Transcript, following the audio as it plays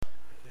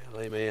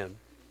Amen.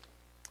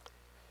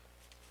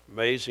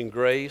 Amazing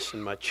grace,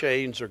 and my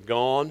chains are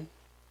gone.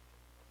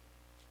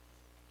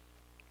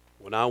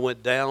 When I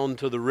went down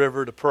to the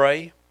river to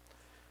pray,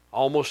 I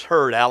almost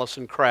heard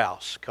Alison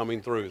Krauss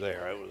coming through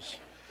there. It was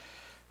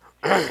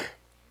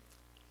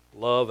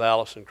love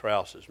Alison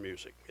Krauss's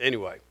music.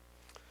 Anyway,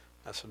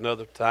 that's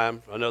another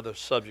time, another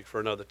subject for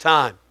another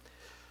time.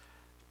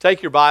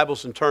 Take your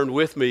Bibles and turn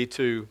with me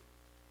to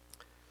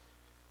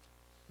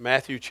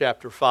Matthew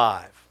chapter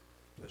 5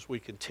 as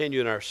we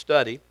continue in our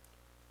study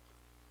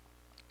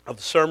of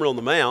the Sermon on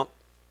the Mount.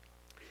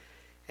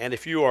 And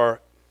if you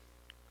are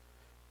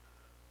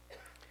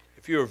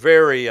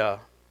very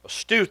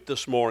astute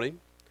this morning,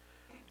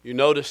 you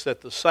notice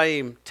that the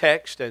same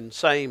text and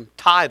same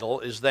title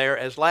is there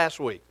as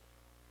last week.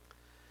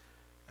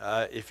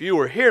 If you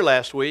were here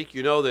last week,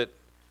 you know that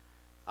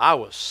I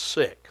was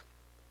sick.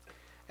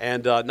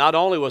 And not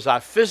only was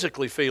I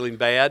physically feeling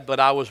bad, but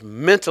I was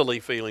mentally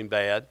feeling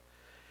bad.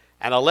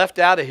 And I left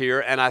out of here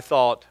and I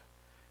thought,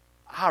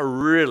 I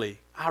really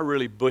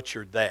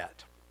butchered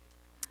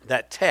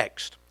that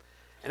text.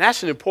 And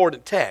that's an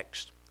important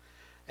text.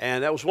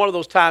 And that was one of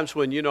those times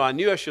when, I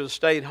knew I should have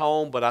stayed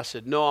home, but I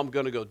said, no, I'm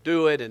going to go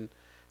do it, and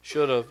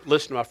should have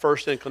listened to my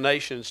first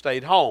inclination and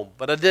stayed home.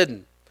 But I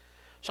didn't.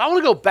 So I want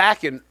to go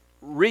back and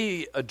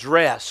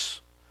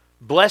readdress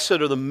Blessed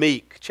are the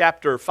meek,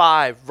 chapter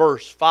 5,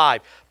 verse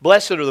 5.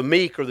 Blessed are the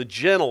meek or the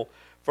gentle,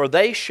 for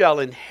they shall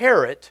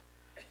inherit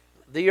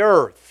the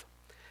earth.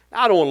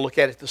 Now, I don't want to look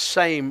at it the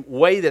same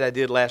way that I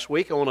did last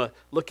week. I want to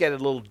look at it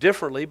a little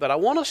differently, but I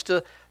want us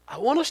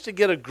to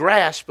get a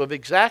grasp of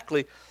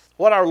exactly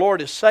what our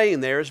Lord is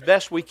saying there as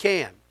best we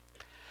can.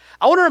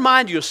 I want to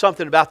remind you of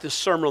something about this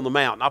Sermon on the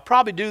Mount. And I'll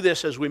probably do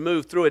this as we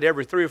move through it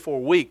every 3 or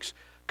 4 weeks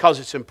because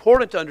it's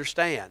important to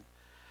understand.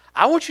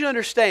 I want you to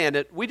understand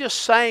that we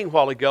just sang a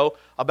while ago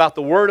about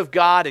the Word of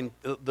God and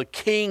the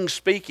King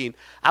speaking.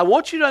 I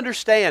want you to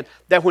understand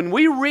that when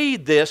we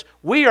read this,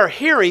 we are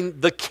hearing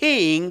the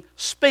King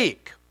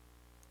speak.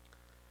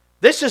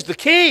 This is the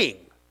King.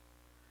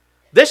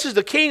 This is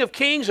the King of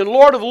kings and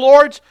Lord of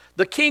lords,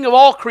 the King of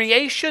all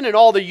creation and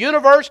all the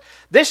universe.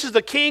 This is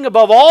the King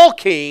above all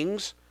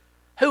kings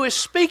who is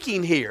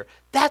speaking here.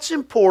 That's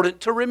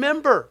important to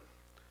remember.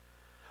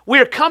 We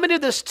are coming to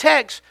this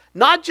text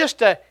not just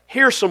to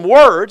hear some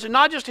words and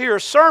not just to hear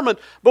a sermon,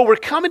 but we're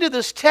coming to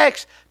this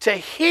text to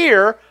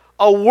hear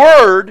a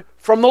word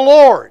from the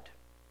Lord.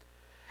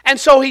 And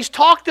so he's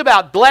talked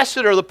about blessed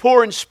are the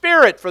poor in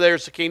spirit, for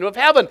theirs is the kingdom of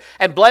heaven.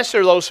 And blessed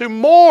are those who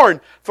mourn,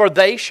 for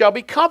they shall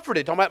be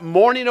comforted. Talking about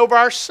mourning over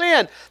our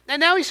sin. And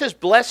now he says,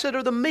 blessed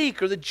are the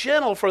meek or the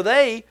gentle, for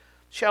they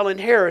shall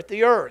inherit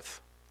the earth.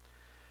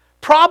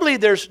 Probably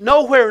there's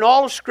nowhere in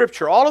all of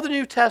Scripture, all of the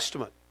New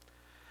Testament,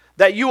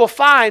 that you will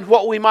find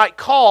what we might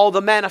call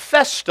the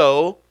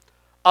manifesto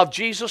of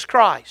Jesus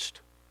Christ.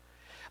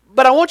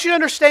 But I want you to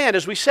understand,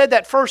 as we said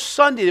that first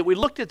Sunday that we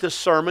looked at this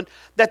sermon,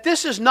 that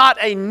this is not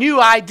a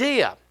new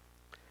idea.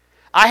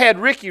 I had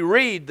Ricky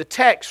read the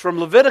text from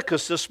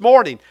Leviticus this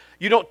morning.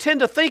 You don't tend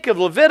to think of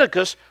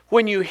Leviticus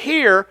when you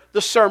hear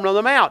the Sermon on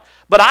the Mount.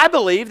 But I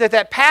believe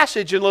that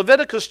passage in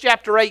Leviticus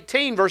chapter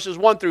 18, verses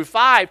 1 through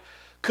 5,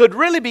 could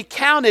really be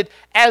counted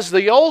as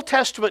the Old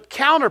Testament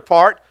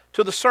counterpart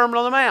to the Sermon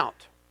on the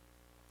Mount.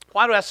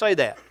 Why do I say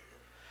that?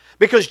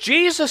 Because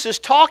Jesus is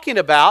talking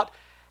about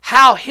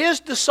how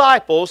His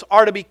disciples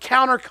are to be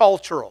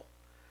countercultural.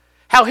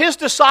 How His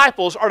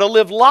disciples are to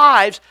live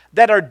lives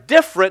that are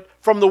different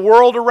from the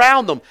world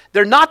around them.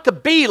 They're not to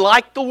be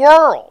like the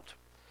world.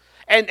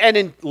 And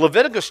in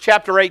Leviticus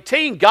chapter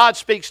 18, God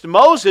speaks to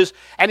Moses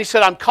and He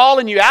said, I'm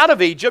calling you out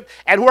of Egypt,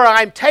 and where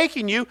I'm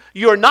taking you,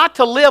 you are not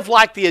to live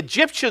like the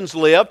Egyptians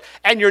lived,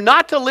 and you're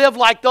not to live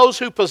like those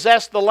who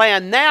possess the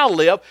land now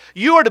live.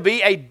 You are to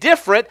be a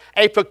different,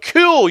 a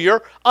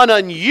peculiar, an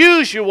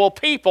unusual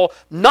people,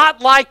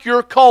 not like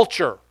your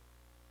culture.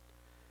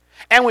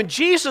 And when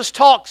Jesus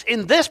talks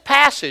in this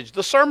passage,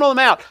 the Sermon on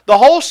the Mount, the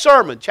whole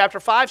sermon, chapter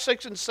 5,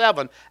 6, and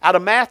 7 out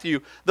of Matthew,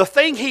 the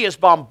thing He is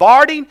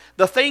bombarding,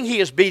 the thing He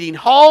is beating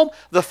home,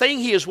 the thing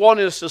He is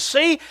wanting us to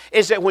see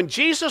is that when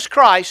Jesus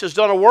Christ has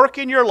done a work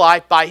in your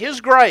life by His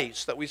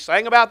grace that we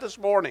sang about this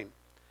morning,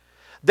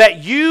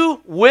 that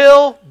you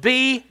will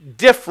be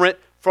different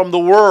from the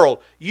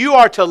world. You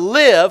are to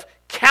live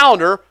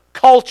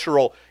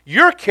counter-cultural.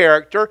 Your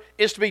character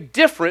is to be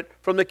different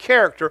from the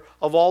character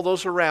of all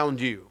those around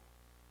you.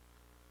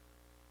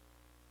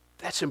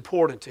 That's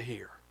important to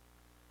hear.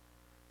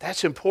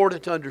 That's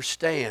important to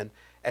understand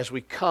as we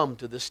come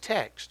to this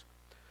text.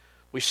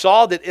 We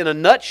saw that in a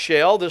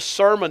nutshell, this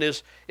sermon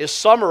is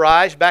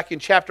summarized back in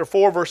chapter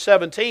 4, verse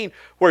 17,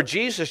 where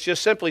Jesus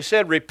just simply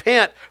said,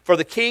 repent, for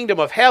the kingdom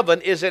of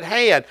heaven is at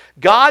hand.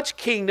 God's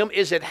kingdom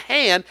is at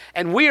hand,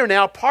 and we are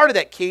now part of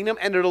that kingdom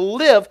and are to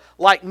live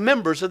like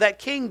members of that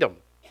kingdom.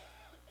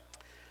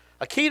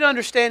 A key to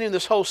understanding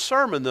this whole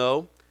sermon,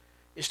 though,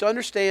 is to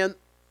understand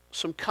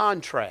some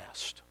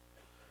contrast.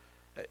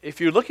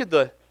 If you look at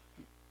the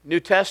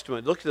New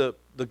Testament, look at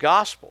the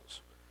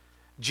Gospels,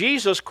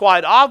 Jesus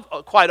quite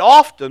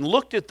often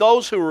looked at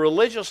those who were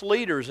religious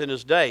leaders in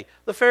His day,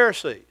 the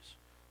Pharisees,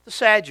 the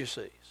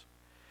Sadducees.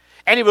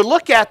 And he would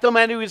look at them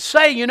and he would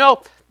say, you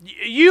know,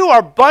 you're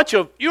a bunch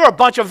of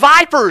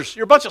vipers.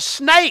 You're a bunch of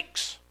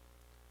snakes.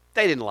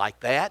 They didn't like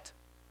that.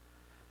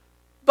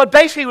 But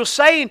basically he was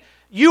saying,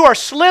 you are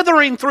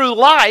slithering through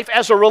life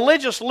as a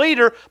religious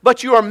leader,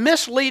 but you are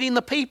misleading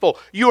the people.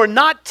 You are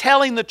not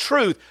telling the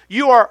truth.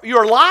 You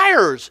are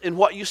liars in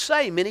what you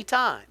say many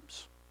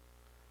times.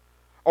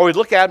 Or we'd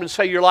look at them and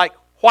say, you're like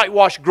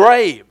whitewashed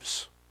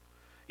graves.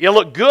 You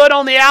look good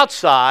on the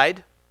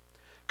outside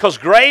because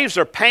graves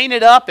are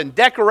painted up and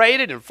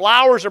decorated and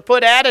flowers are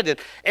put at it and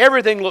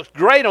everything looks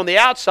great on the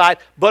outside,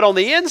 but on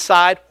the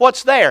inside,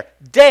 what's there?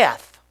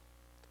 Death.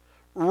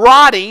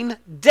 Rotting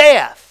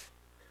death.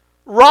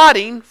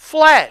 Rotting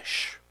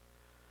flesh.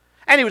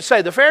 And he would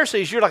say, the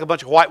Pharisees, you're like a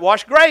bunch of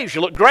whitewashed graves.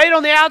 You look great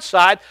on the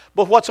outside,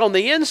 but what's on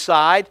the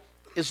inside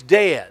is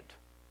dead.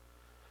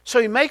 So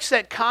he makes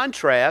that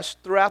contrast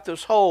throughout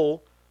this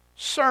whole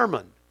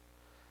sermon.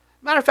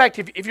 Matter of fact,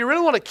 if you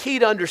really want a key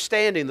to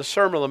understanding the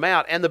Sermon on the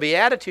Mount and the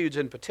Beatitudes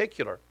in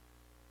particular,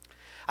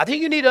 I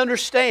think you need to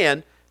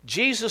understand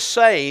Jesus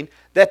saying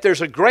that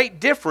there's a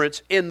great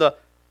difference in the,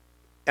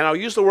 and I'll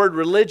use the word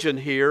religion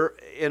here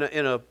in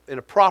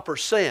a proper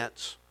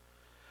sense.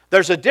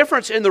 There's a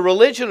difference in the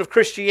religion of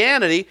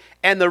Christianity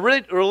and the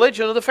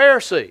religion of the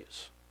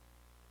Pharisees.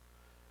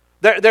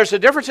 There's a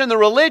difference in the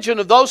religion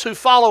of those who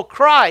follow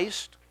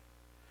Christ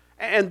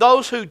and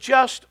those who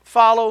just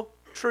follow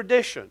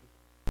tradition.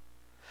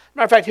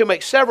 Matter of fact, he'll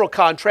make several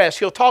contrasts.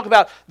 He'll talk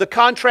about the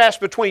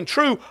contrast between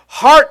true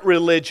heart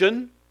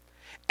religion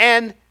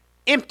and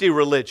empty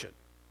religion.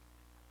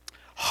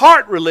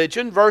 Heart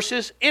religion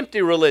versus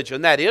empty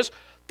religion. That is,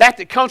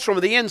 that comes from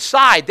the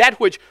inside, that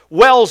which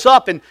wells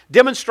up and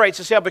demonstrates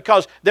itself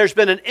because there's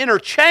been an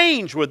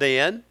interchange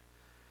within,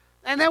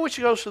 and that which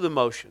goes through the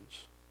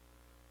motions.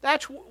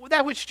 That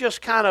which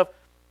just kind of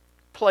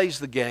plays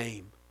the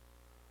game.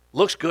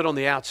 Looks good on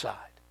the outside,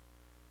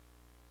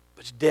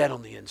 but it's dead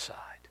on the inside.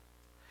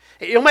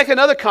 He'll make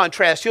another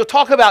contrast. He'll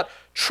talk about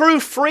true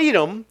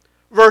freedom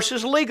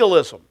versus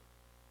legalism.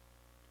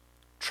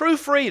 True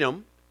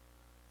freedom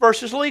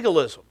versus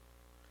legalism.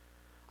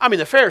 I mean,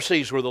 the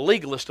Pharisees were the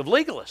legalist of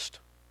legalists.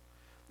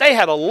 They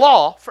had a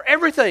law for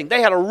everything.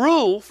 They had a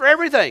rule for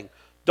everything.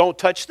 Don't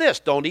touch this.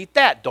 Don't eat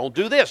that. Don't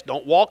do this.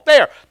 Don't walk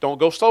there. Don't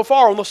go so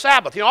far on the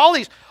Sabbath. You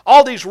know,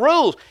 all these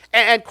rules.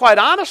 And quite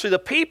honestly, the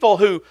people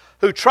who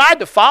tried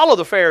to follow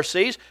the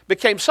Pharisees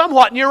became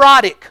somewhat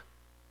neurotic.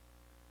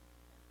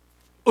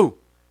 Ooh,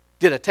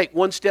 did I take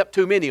one step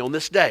too many on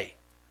this day?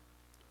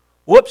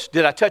 Whoops,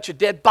 did I touch a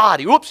dead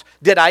body? Whoops,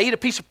 did I eat a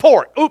piece of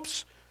pork?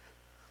 Oops.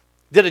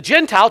 Did a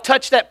Gentile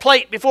touch that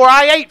plate before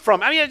I ate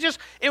from it? I mean,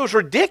 it was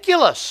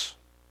ridiculous.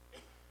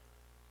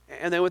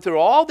 And they went through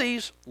all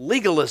these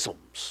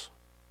legalisms.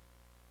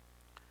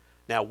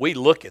 Now, we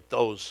look at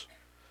those,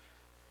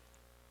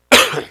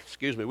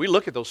 we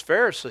look at those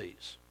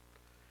Pharisees,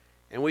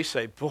 and we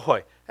say,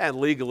 boy, that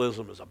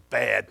legalism is a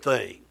bad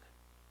thing.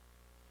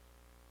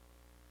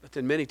 But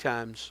then many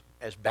times,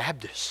 as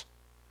Baptists,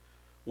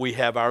 we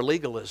have our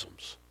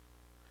legalisms.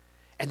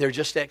 And they're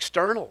just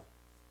external.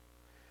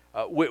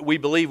 We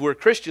believe we're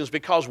Christians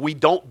because we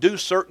don't do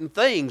certain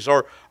things,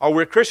 or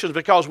we're Christians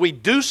because we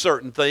do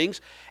certain things.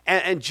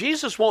 And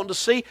Jesus wanting to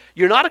see,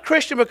 you're not a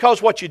Christian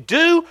because what you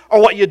do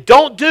or what you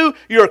don't do.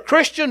 You're a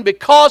Christian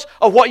because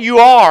of what you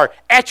are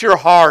at your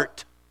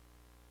heart.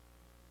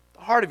 The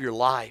heart of your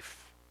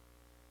life.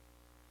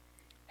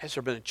 Has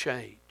there been a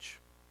change?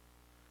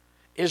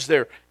 Is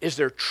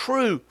there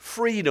true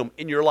freedom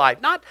in your life?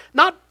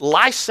 Not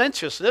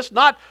licentiousness,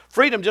 not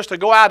freedom just to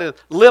go out and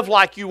live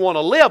like you want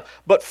to live,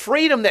 but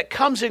freedom that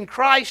comes in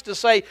Christ to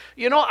say,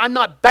 you know, I'm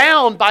not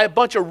bound by a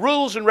bunch of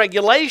rules and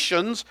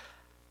regulations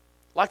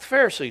like the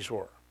Pharisees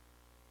were.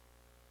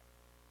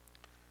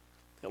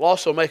 It'll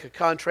also make a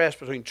contrast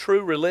between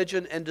true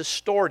religion and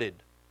distorted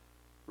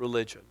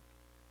religion.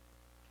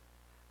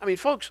 I mean,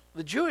 folks,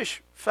 the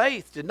Jewish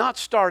faith did not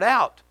start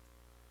out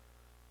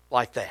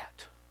like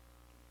that.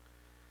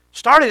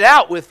 Started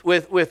out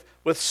with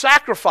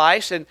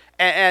sacrifice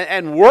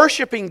and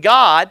worshiping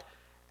God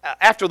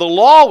after the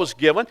law was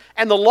given.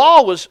 And the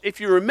law was, if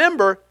you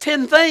remember,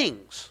 10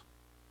 things.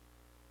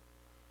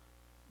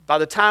 By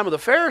the time of the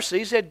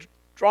Pharisees, they had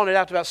drawn it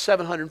out to about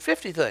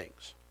 750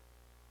 things.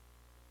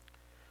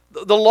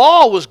 The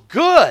law was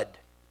good.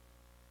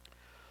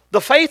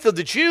 The faith of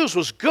the Jews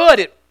was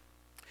good.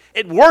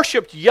 It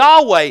worshiped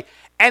Yahweh,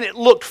 and it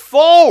looked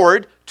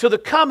forward to the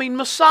coming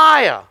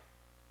Messiah.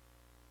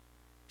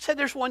 Said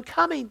there's one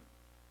coming.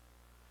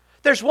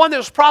 There's one that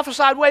was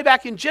prophesied way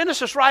back in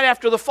Genesis right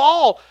after the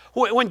fall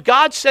when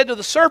God said to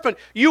the serpent,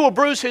 you will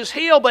bruise his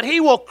heel, but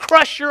he will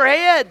crush your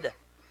head.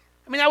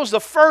 I mean, that was the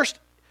first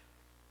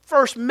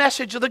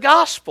message of the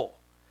gospel.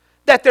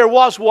 That there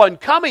was one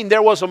coming.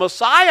 There was a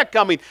Messiah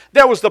coming.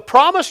 There was the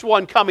promised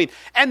one coming.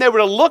 And they were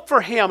to look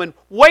for him and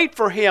wait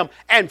for him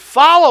and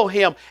follow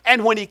him.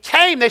 And when he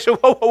came, they said,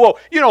 whoa, whoa, whoa,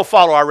 you don't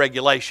follow our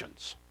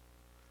regulations.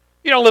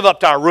 You don't live up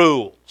to our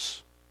rules.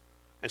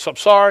 And so I'm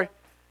sorry,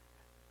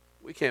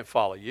 we can't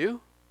follow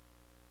you.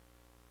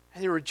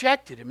 And they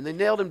rejected him and they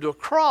nailed him to a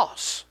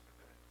cross.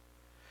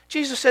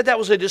 Jesus said that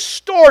was a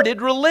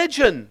distorted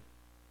religion.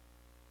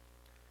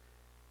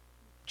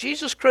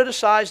 Jesus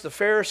criticized the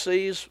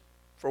Pharisees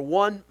for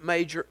one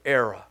major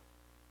error.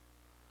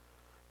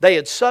 They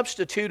had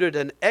substituted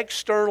an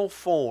external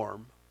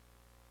form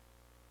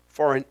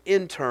for an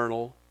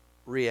internal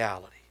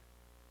reality.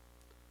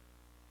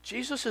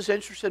 Jesus is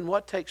interested in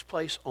what takes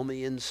place on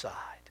the inside,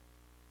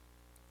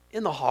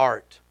 in the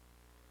heart.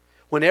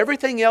 When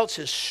everything else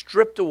is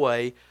stripped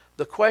away,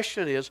 the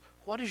question is,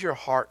 what is your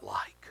heart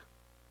like?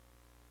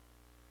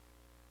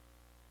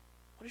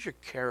 What is your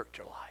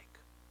character like?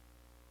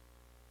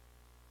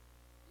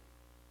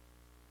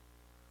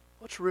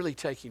 What's really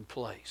taking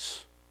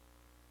place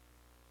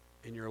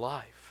in your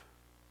life?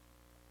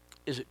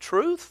 Is it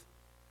truth?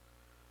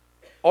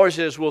 Or is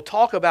it, as we'll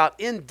talk about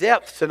in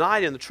depth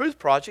tonight in the Truth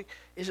Project,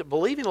 is it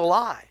believing a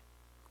lie?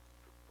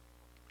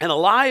 And a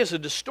lie is a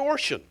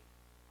distortion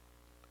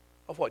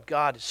of what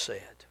God has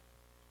said.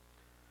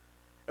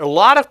 There are a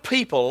lot of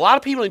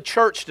people in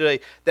church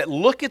today that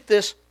look at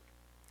this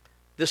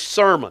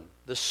Sermon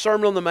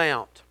on the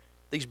Mount,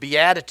 these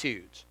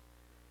Beatitudes,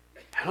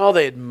 and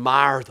they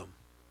admire them.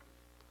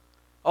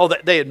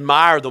 They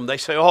admire them. They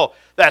say,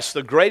 that's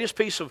the greatest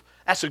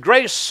that's the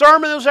greatest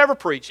sermon that was ever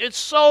preached. It's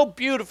so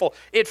beautiful.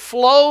 It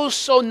flows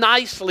so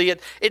nicely.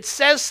 It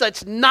says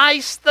such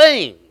nice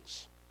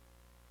things.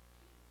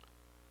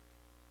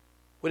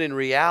 When in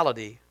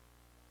reality,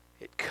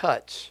 it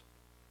cuts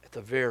at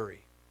the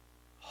very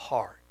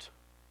heart.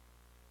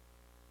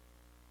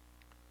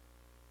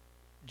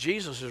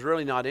 Jesus is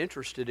really not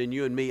interested in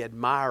you and me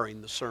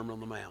admiring the Sermon on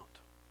the Mount.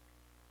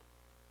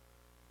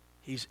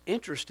 He's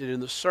interested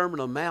in the Sermon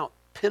on the Mount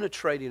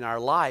penetrating our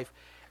life,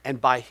 and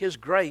by His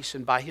grace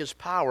and by His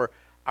power,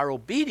 our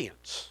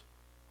obedience.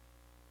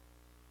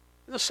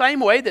 In the same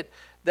way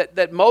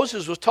that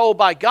Moses was told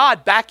by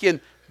God back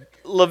in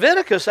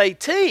Leviticus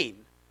 18,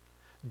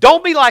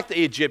 don't be like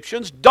the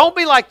Egyptians, don't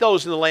be like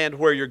those in the land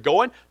where you're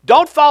going,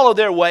 don't follow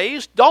their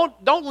ways, don't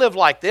live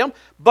like them,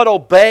 but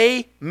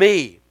obey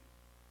me.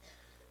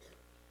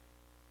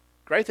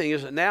 Great thing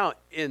is that now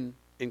in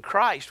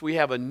Christ we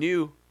have a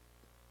new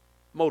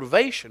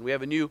motivation, we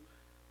have a new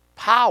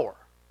power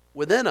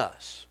within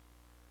us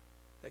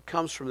that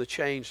comes from the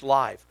changed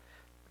life.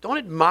 Don't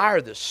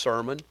admire this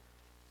sermon.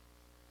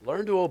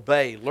 Learn to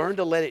obey. Learn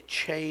to let it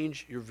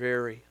change your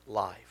very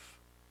life.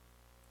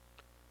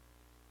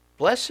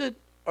 Blessed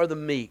are the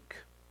meek.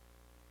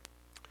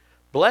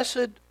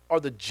 Blessed are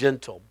the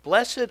gentle.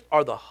 Blessed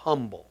are the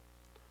humble,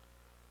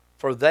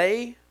 for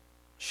they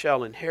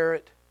shall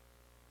inherit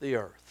the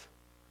earth.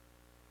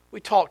 We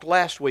talked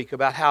last week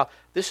about how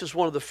this is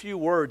one of the few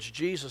words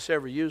Jesus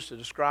ever used to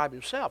describe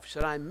Himself. He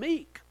said, I'm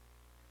meek.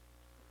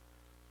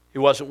 He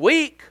wasn't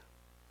weak.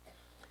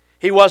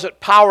 He wasn't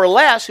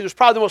powerless. He was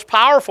probably the most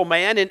powerful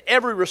man in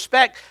every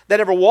respect that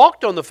ever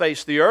walked on the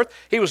face of the earth.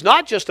 He was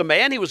not just a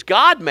man. He was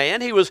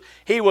God-man. He was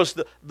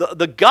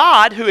the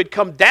God who had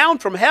come down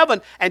from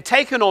heaven and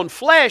taken on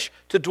flesh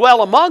to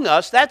dwell among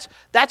us.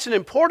 That's an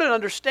important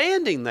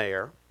understanding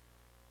there.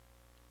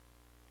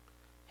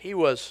 He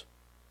was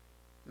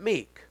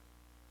meek.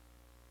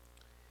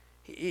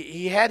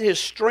 He had His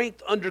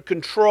strength under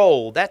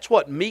control. That's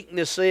what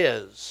meekness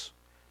is.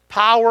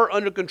 Power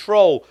under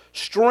control.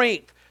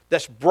 Strength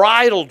that's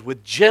bridled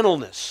with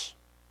gentleness.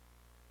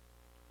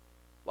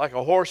 Like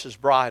a horse is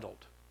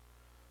bridled,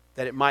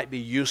 that it might be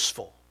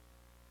useful.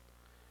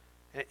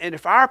 And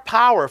if our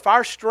power, if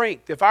our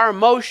strength, if our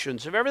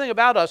emotions, if everything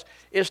about us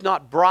is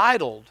not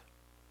bridled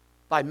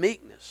by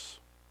meekness,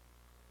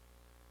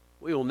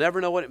 we will never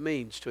know what it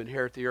means to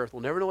inherit the earth.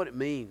 We'll never know what it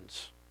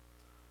means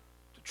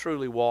to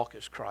truly walk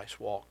as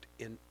Christ walked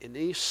in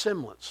any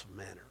semblance of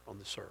manner on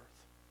this earth.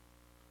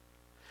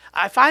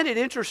 I find it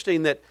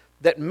interesting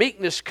that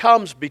meekness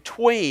comes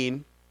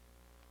between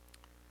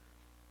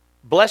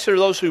blessed are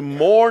those who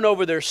mourn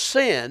over their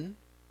sin,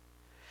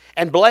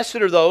 and blessed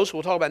are those,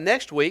 we'll talk about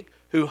next week,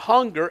 who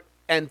hunger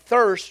and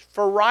thirst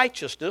for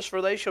righteousness,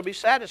 for they shall be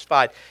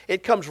satisfied.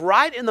 It comes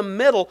right in the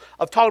middle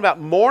of talking about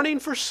mourning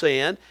for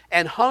sin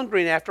and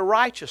hungering after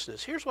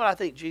righteousness. Here's what I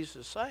think Jesus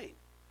is saying.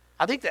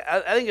 I think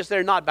it's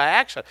there not by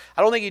accident.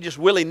 I don't think He just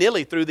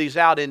willy-nilly threw these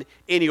out in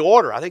any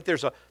order. I think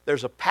there's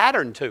a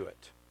pattern to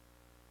it.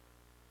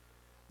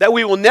 That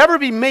we will never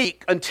be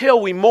meek until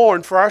we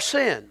mourn for our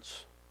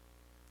sins.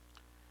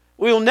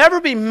 We will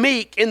never be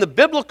meek in the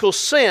biblical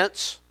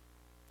sense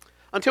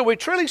until we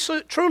truly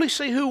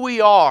see who we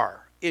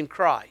are in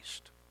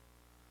Christ.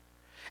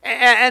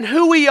 And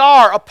who we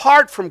are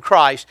apart from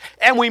Christ.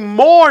 And we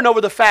mourn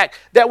over the fact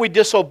that we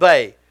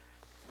disobey.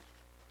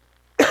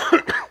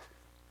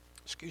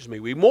 Excuse me.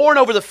 We mourn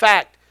over the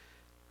fact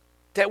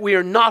that we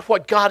are not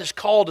what God has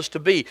called us to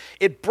be.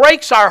 It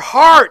breaks our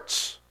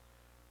hearts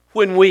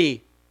when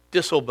we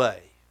disobey.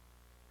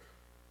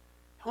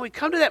 When we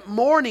come to that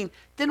mourning,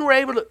 then we're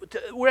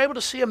able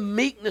to see a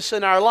meekness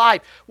in our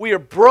life. We are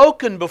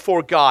broken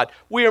before God.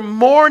 We are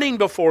mourning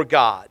before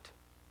God.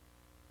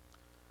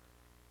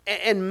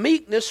 And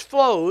meekness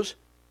flows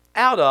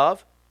out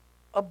of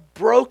a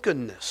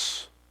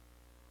brokenness.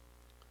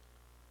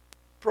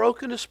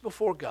 Brokenness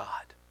before God.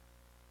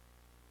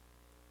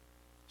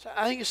 So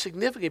I think it's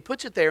significant. He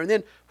puts it there. And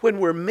then when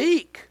we're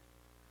meek,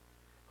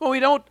 when we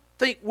don't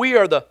think we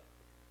are the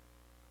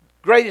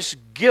greatest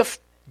gift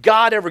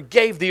God ever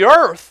gave the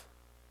earth,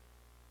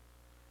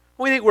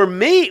 when we think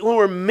when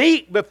we're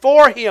meek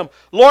before Him,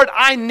 Lord,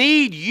 I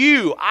need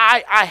You.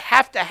 I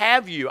have to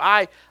have You.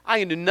 I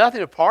can do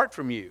nothing apart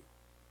from You.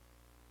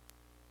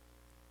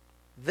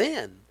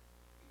 Then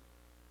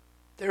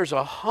there's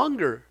a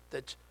hunger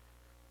that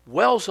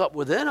wells up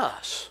within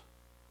us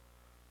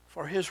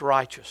for His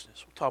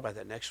righteousness. We'll talk about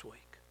that next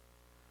week.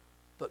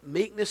 But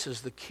meekness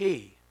is the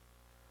key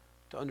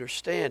to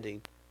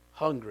understanding,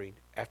 hungering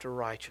after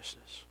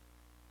righteousness.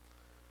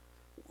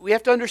 We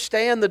have to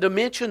understand the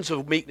dimensions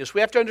of meekness.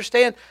 We have to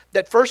understand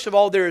that, first of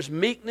all, there is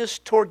meekness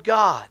toward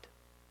God.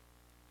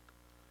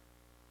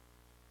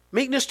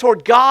 Meekness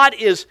toward God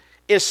is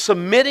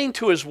submitting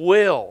to His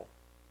will.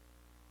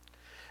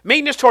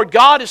 Meekness toward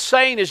God is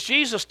saying, as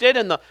Jesus did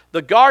in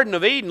the Garden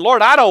of Eden,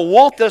 Lord, I don't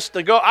want this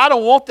to go. I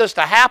don't want this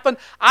to happen.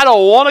 I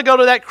don't want to go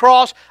to that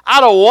cross. I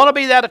don't want to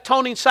be that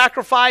atoning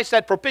sacrifice,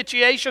 that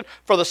propitiation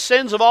for the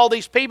sins of all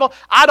these people.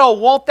 I don't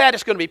want that.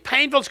 It's going to be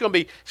painful. It's going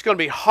to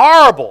be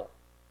horrible,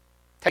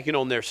 taking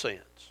on their sins.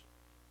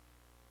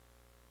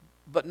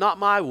 But not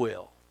my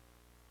will,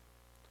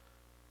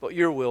 but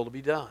Your will to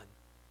be done.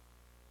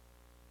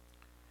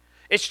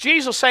 It's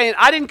Jesus saying,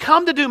 I didn't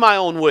come to do my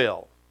own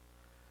will.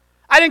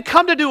 I didn't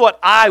come to do what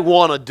I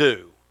want to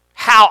do,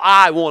 how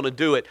I want to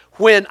do it,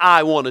 when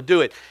I want to do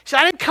it. He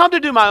said, I didn't come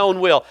to do my own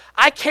will.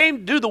 I came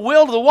to do the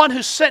will of the one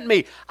who sent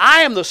me.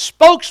 I am the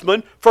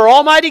spokesman for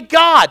Almighty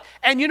God.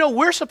 And you know,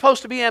 we're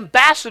supposed to be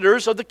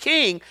ambassadors of the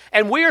King,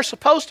 and we are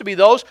supposed to be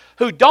those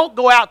who don't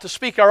go out to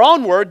speak our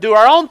own word, do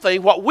our own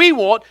thing, what we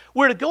want.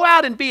 We're to go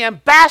out and be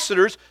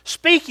ambassadors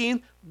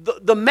speaking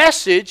the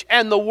message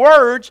and the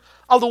words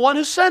of the one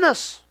who sent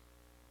us.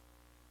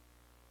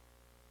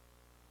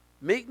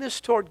 Meekness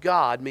toward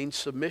God means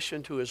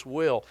submission to His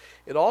will.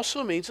 It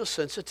also means a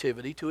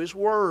sensitivity to His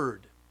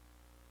Word.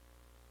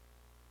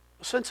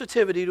 A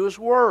sensitivity to His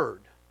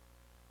Word.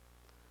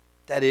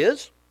 That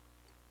is,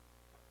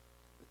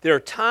 there are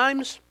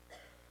times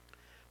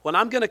when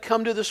I'm going to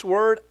come to this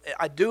Word.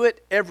 I do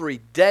it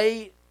every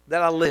day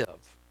that I live.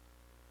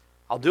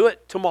 I'll do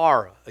it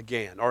tomorrow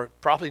again, or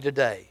probably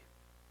today.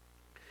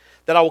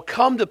 That I will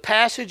come to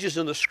passages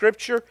in the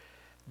Scripture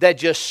that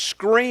just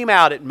scream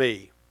out at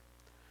me,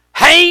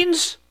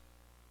 Haynes,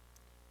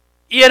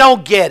 you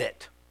don't get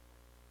it.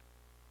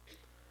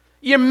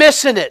 You're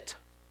missing it.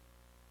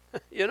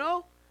 You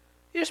know?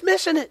 You're just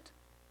missing it.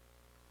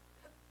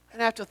 And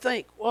I have to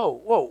think,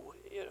 whoa.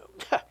 You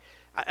know,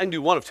 I can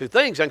do one of two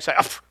things. I can say,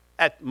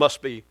 that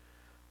must be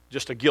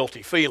just a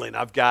guilty feeling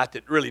I've got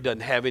that really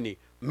doesn't have any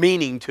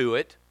meaning to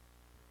it.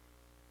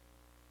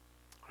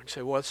 I can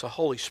say, well, it's the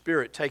Holy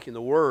Spirit taking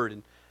the Word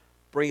and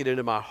bringing it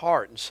into my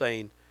heart and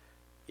saying,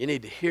 you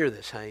need to hear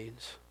this,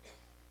 Haynes.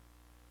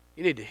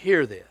 You need to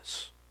hear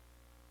this.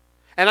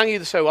 And I can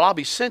either say, well, I'll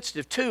be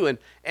sensitive to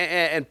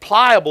and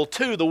pliable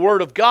to the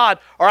Word of God,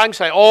 or I can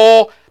say,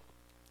 oh,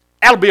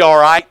 that'll be all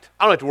right.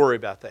 I don't have to worry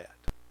about that.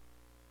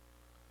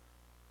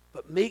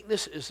 But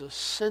meekness is a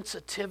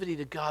sensitivity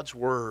to God's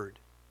Word.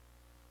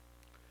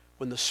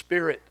 When the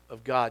Spirit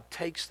of God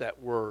takes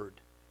that Word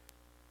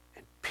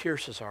and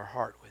pierces our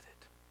heart with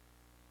it.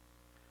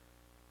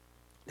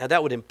 Now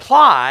that would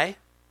imply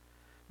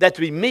that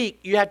to be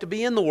meek, you have to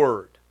be in the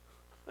Word.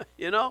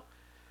 You know?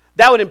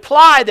 That would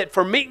imply that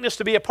for meekness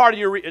to be a part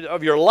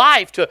of your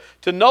life,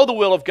 to know the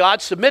will of God,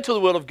 submit to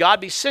the will of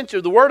God, be sensitive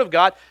to the Word of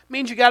God,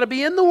 means you got to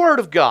be in the Word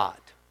of God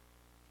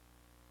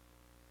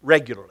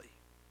regularly,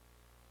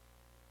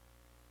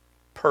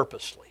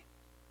 purposely.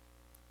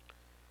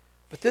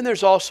 But then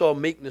there's also a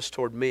meekness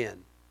toward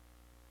men.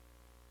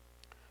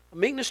 A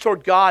meekness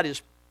toward God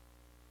is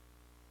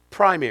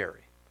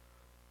primary.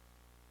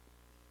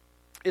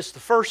 It's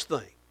the first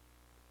thing.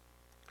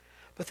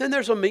 But then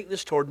there's a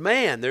meekness toward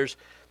man. There's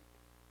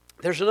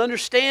an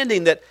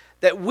understanding that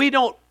we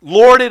don't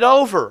lord it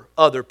over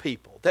other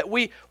people, that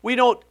we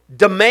don't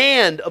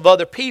demand of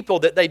other people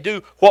that they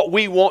do what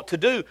we want to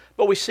do,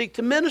 but we seek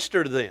to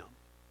minister to them.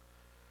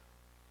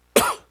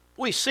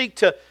 We seek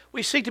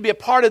to be a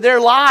part of their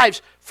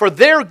lives for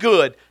their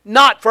good,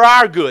 not for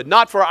our good,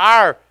 not for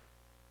our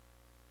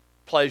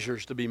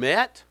pleasures to be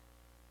met.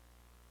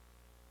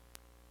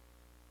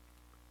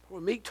 We're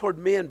meek toward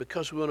men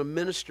because we want to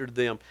minister to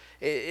them.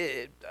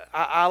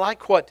 I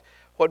like what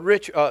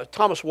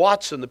Thomas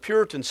Watson, the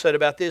Puritan, said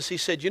about this. He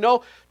said, you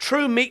know,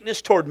 true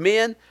meekness toward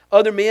men,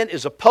 other men,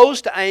 is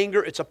opposed to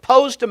anger, it's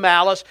opposed to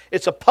malice,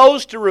 it's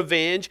opposed to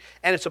revenge,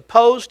 and it's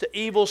opposed to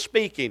evil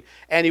speaking.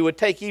 And he would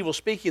take evil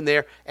speaking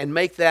there and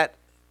make that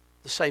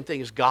the same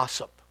thing as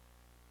gossip.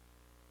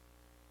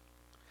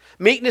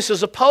 Meekness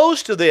is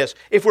opposed to this.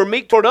 If we're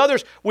meek toward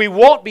others, we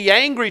won't be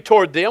angry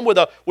toward them with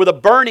a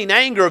burning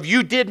anger of,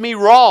 you did me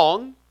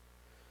wrong.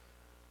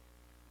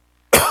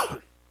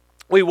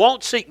 We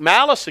won't seek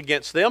malice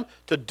against them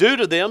to do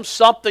to them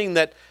something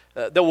that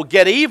will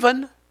get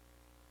even.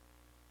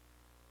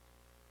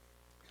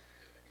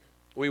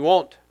 We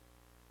won't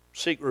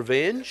seek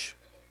revenge.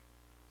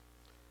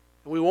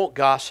 And we won't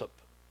gossip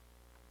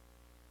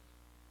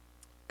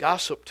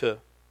gossip to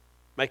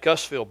make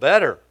us feel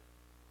better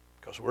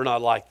because we're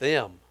not like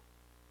them.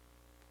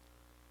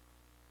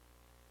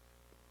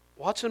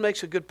 Watson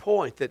makes a good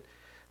point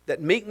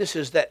that meekness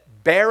is that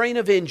bearing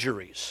of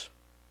injuries.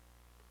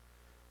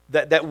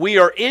 That we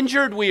are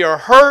injured, we are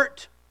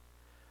hurt,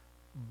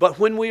 but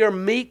when we are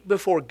meek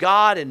before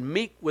God and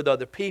meek with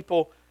other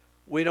people,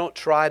 we don't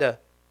try to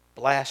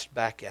blast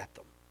back at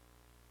them.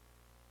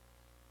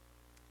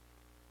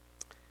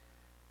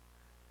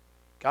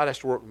 God has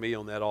to work with me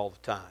on that all the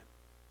time.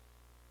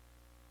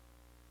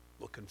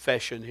 A little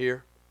confession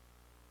here.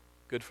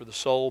 Good for the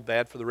soul,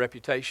 bad for the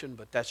reputation,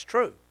 but that's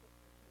true.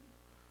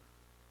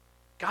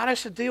 God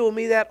has to deal with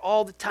me that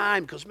all the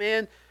time because,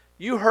 man,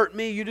 you hurt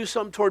me, you do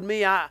something toward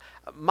me,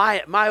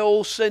 my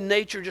old sin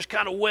nature just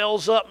kind of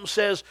wells up and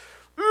says,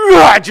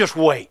 just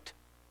wait.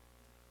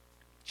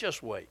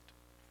 Just wait.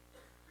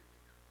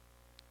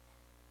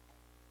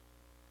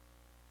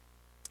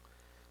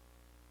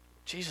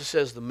 Jesus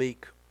says the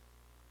meek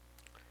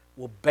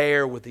will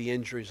bear with the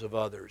injuries of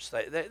others.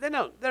 They're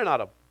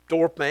not a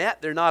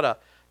doormat. They're not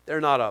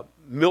a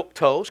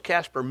milquetoast,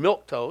 Casper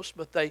milquetoast,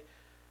 but they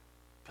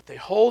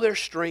hold their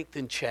strength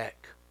in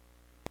check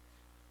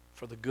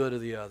for the good of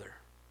the other,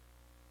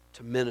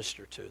 to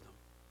minister to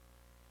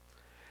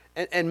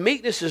them. And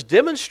meekness is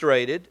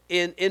demonstrated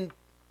in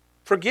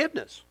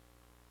forgiveness.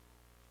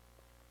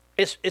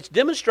 It's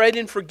demonstrated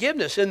in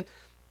forgiveness. And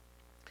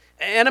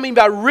I mean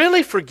by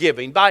really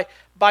forgiving, by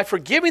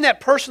forgiving that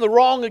person the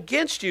wrong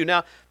against you.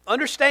 Now,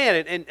 understand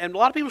it, and a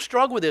lot of people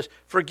struggle with this.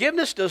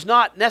 Forgiveness does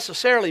not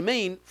necessarily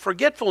mean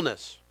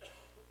forgetfulness.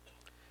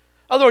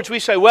 In other words, we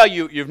say, well,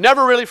 you've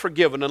never really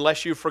forgiven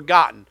unless you've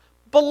forgotten.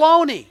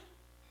 Baloney.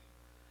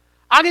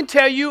 I can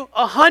tell you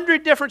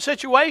 100 different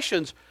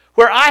situations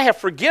where I have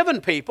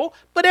forgiven people,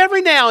 but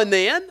every now and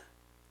then,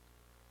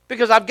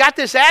 because I've got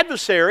this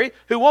adversary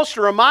who wants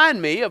to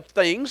remind me of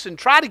things and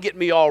try to get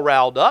me all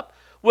riled up,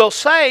 will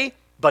say,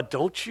 but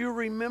don't you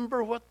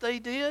remember what they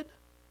did?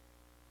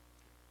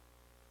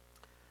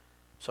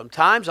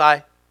 Sometimes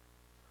I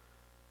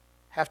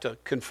have to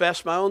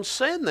confess my own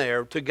sin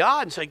there to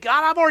God and say,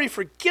 God, I've already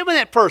forgiven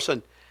that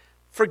person.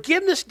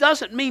 Forgiveness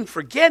doesn't mean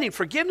forgetting.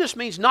 Forgiveness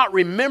means not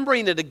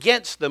remembering it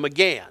against them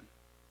again.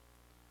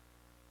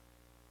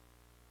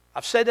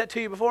 I've said that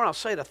to you before, and I'll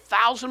say it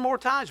 1,000 more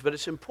times, but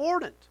it's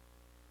important.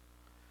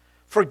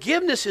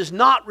 Forgiveness is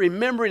not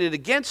remembering it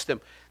against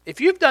them. If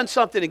you've done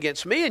something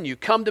against me and you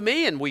come to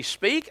me and we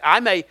speak, I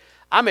may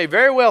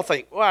very well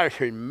think, well, I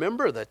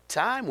remember the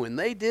time when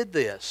they did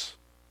this.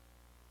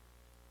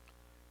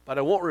 But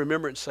I won't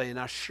remember it saying,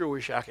 I sure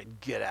wish I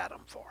could get at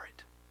them for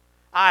it.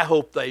 I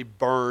hope they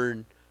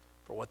burn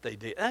for what they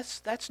did.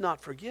 That's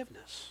not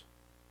forgiveness.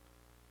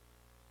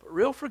 But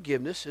real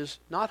forgiveness is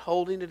not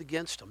holding it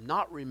against them,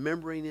 not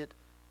remembering it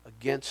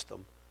against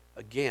them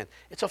again.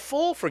 It's a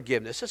full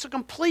forgiveness. It's a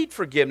complete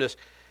forgiveness.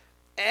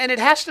 And it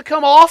has to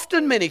come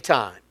often many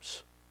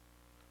times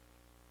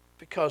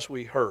because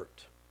we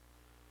hurt.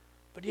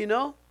 But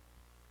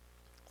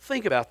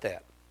think about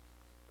that.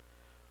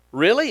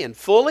 Really and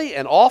fully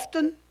and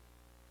often,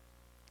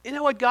 you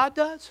know what God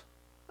does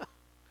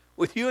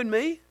with you and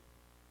me?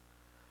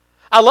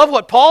 I love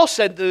what Paul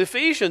said to the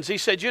Ephesians. He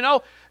said,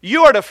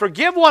 you are to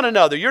forgive one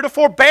another. You're to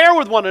forbear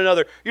with one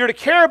another. You're to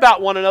care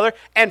about one another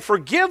and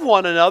forgive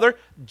one another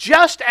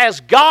just as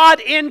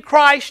God in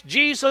Christ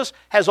Jesus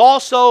has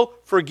also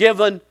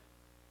forgiven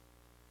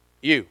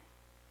you.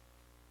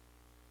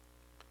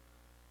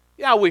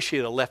 Yeah, I wish he'd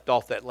have left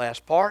off that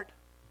last part.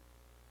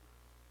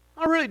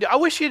 I really do. I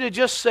wish he'd have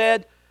just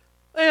said,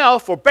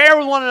 forbear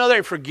with one another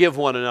and forgive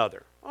one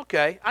another.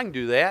 Okay, I can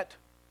do that.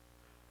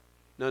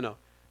 No.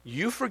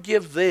 You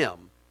forgive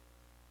them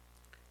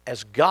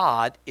as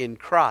God in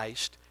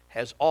Christ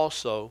has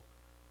also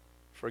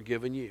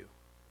forgiven you.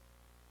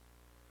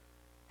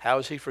 How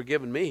has he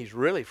forgiven me? He's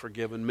really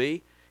forgiven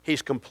me.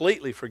 He's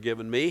completely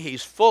forgiven me.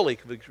 He's fully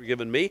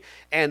forgiven me.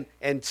 And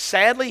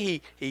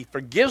sadly, he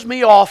forgives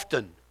me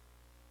often.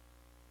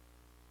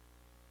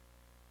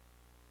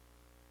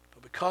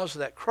 But because of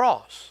that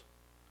cross,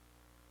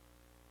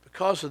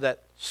 because of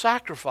that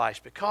sacrifice,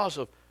 because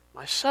of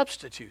my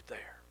substitute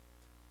there,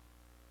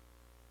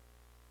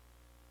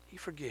 he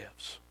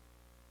forgives.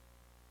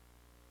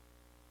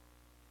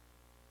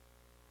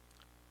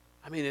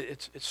 I mean,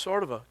 it's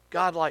sort of a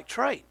godlike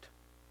trait.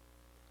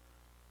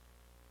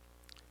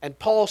 And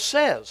Paul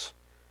says,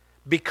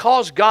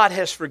 because God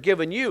has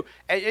forgiven you,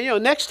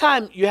 and next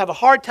time you have a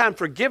hard time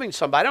forgiving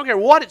somebody, I don't care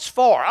what it's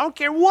for. I don't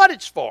care what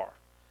it's for.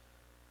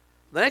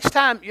 The next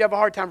time you have a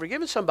hard time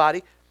forgiving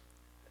somebody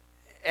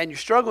and you're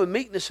struggling with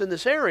meekness in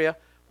this area,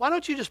 why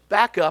don't you just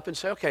back up and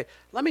say, okay,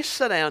 let me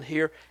sit down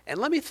here and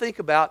let me think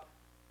about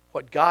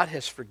what God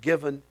has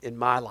forgiven in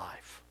my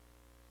life.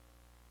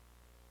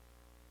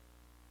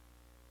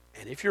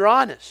 And if you're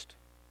honest,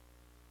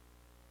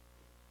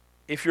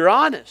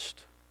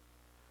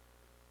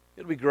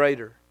 it'll be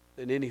greater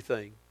than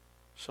anything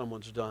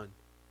someone's done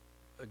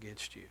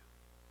against you.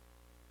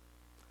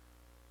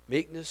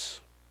 Meekness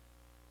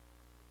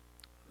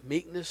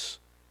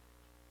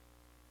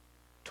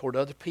toward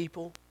other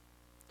people,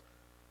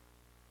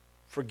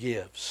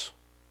 forgives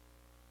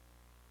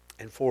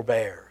and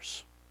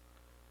forbears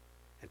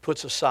and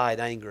puts aside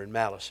anger and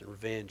malice and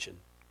revenge and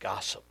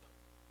gossip.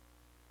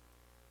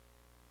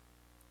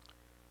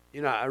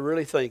 You know, I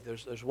really think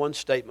there's one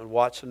statement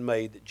Watson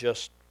made that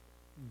just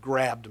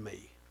grabbed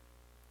me.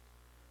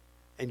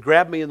 And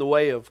grabbed me in the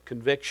way of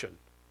conviction.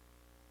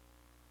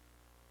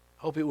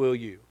 Hope it will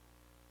you.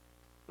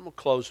 I'm going to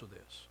close with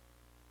this.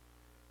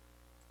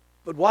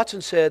 But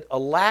Watson said, a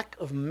lack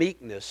of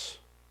meekness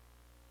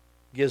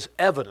gives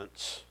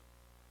evidence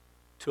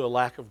to a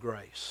lack of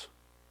grace.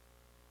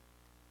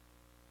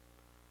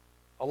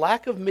 A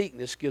lack of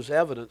meekness gives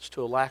evidence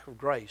to a lack of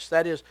grace.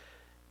 That is,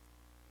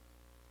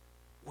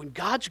 when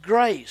God's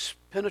grace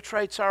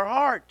penetrates our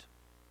heart,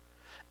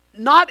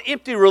 not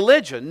empty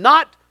religion,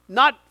 not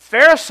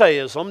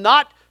Pharisaism,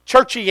 not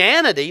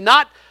churchianity,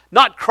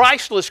 not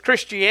Christless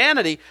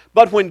Christianity,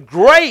 but when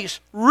grace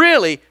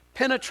really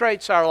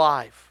penetrates our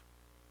life,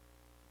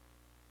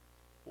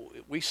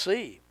 we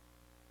see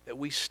that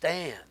we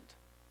stand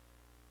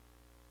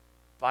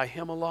by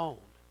Him alone.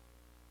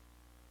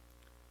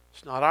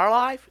 It's not our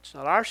life, it's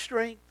not our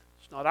strength,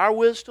 it's not our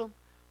wisdom,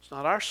 it's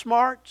not our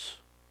smarts,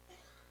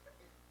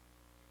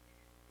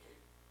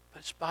 but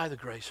it's by the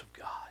grace of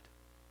God.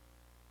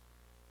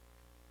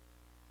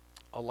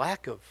 A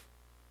lack of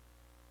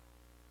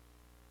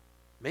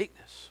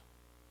meekness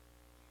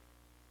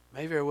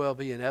may very well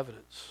be an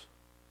evidence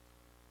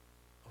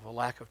of a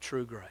lack of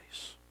true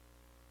grace.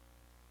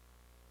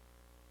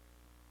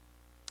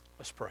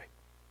 Let's pray.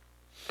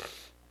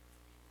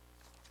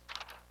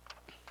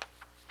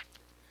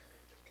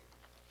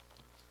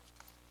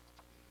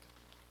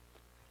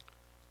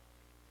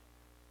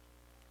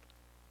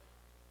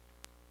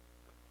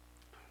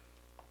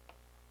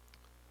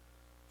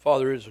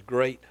 Father, it is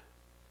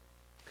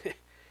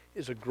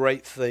a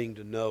great thing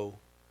to know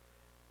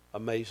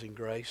amazing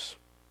grace.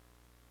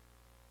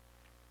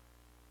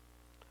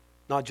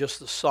 Not just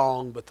the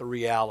song, but the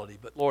reality.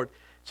 But Lord,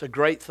 it's a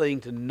great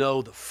thing to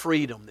know the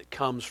freedom that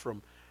comes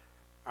from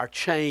our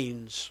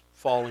chains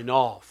falling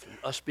off and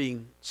us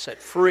being set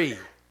free.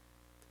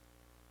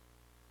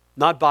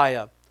 Not by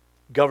a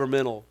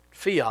governmental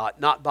fiat,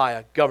 not by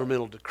a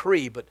governmental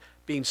decree, but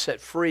being set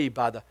free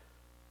by the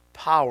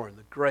power and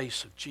the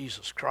grace of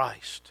Jesus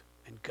Christ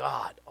and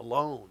God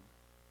alone.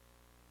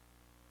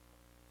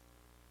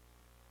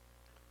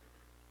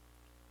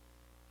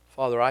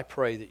 Father, I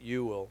pray that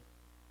you will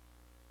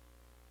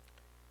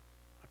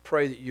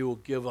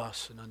give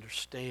us an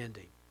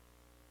understanding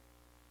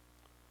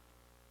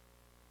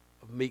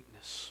of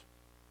meekness.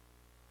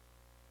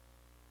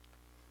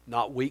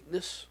 Not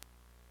weakness,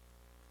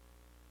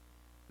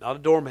 not a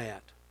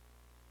doormat,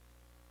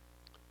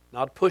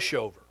 not a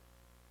pushover,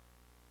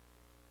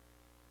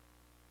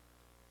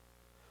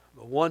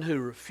 but one who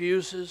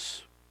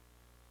refuses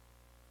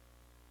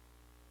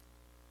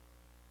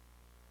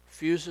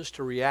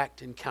to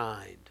react in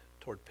kind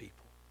toward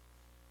people.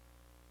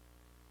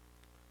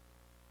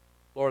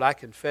 Lord, I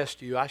confess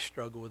to you, I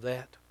struggle with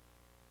that.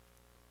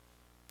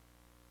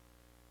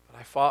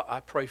 But I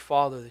pray,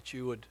 Father, that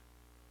you would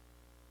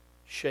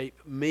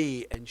shape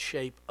me and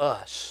shape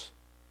us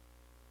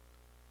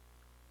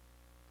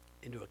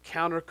into a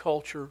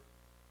counterculture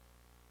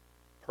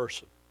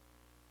person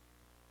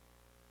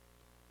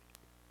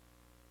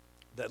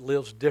that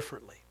lives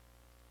differently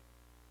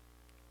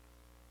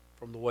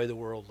from the way the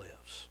world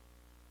lives.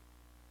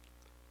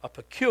 A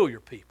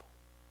peculiar people,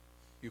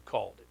 you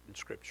called it in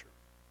Scripture.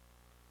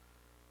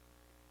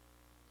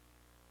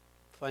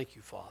 Thank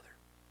you, Father.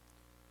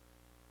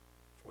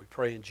 For we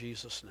pray in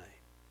Jesus' name.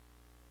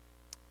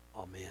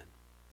 Amen.